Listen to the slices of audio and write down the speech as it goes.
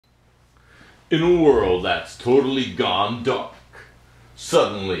In a world that's totally gone dark,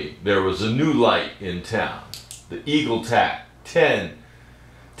 suddenly there was a new light in town. The EagleTac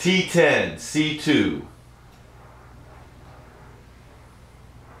T10C2.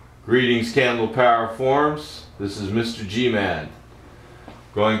 Greetings, Candle Power Forums. This is Mr. G-Man.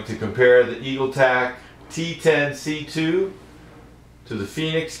 Going to compare the EagleTac T10C2 to the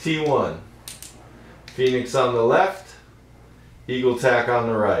Fenix T1. Fenix on the left, EagleTac on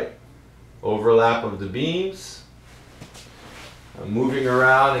the right. Overlap of the beams. I'm moving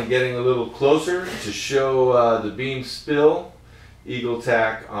around and getting a little closer to show the beam spill.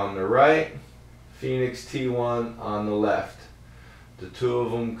 EagleTac on the right, Fenix T1 on the left. The two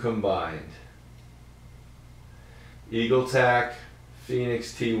of them combined. EagleTac,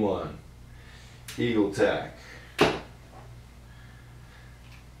 Fenix T1. EagleTac.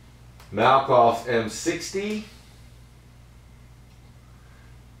 Malkoff M60.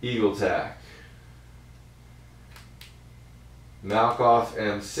 EagleTac. Malkoff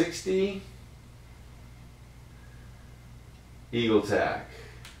M60. EagleTac.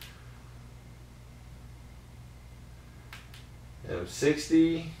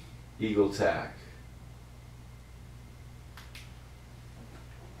 M60. EagleTac.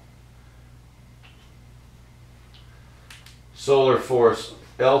 Solarforce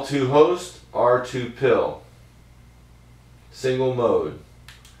L2 host, R2 pill. Single mode.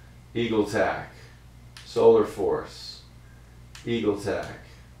 EagleTac. Solarforce. EagleTac.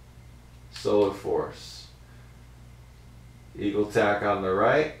 Solarforce. EagleTac on the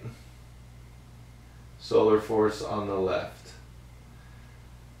right. Solarforce on the left.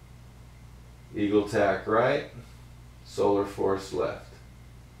 EagleTac right. Solarforce left.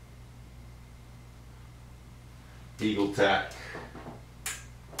 EagleTac.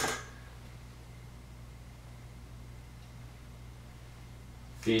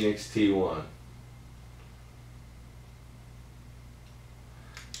 Fenix T1.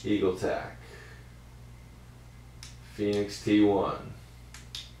 EagleTac. Fenix T1.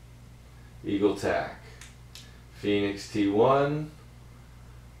 EagleTac. Fenix T1.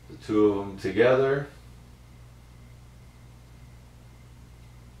 The two of them together.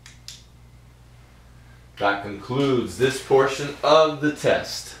 That concludes this portion of the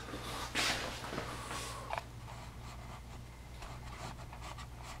test.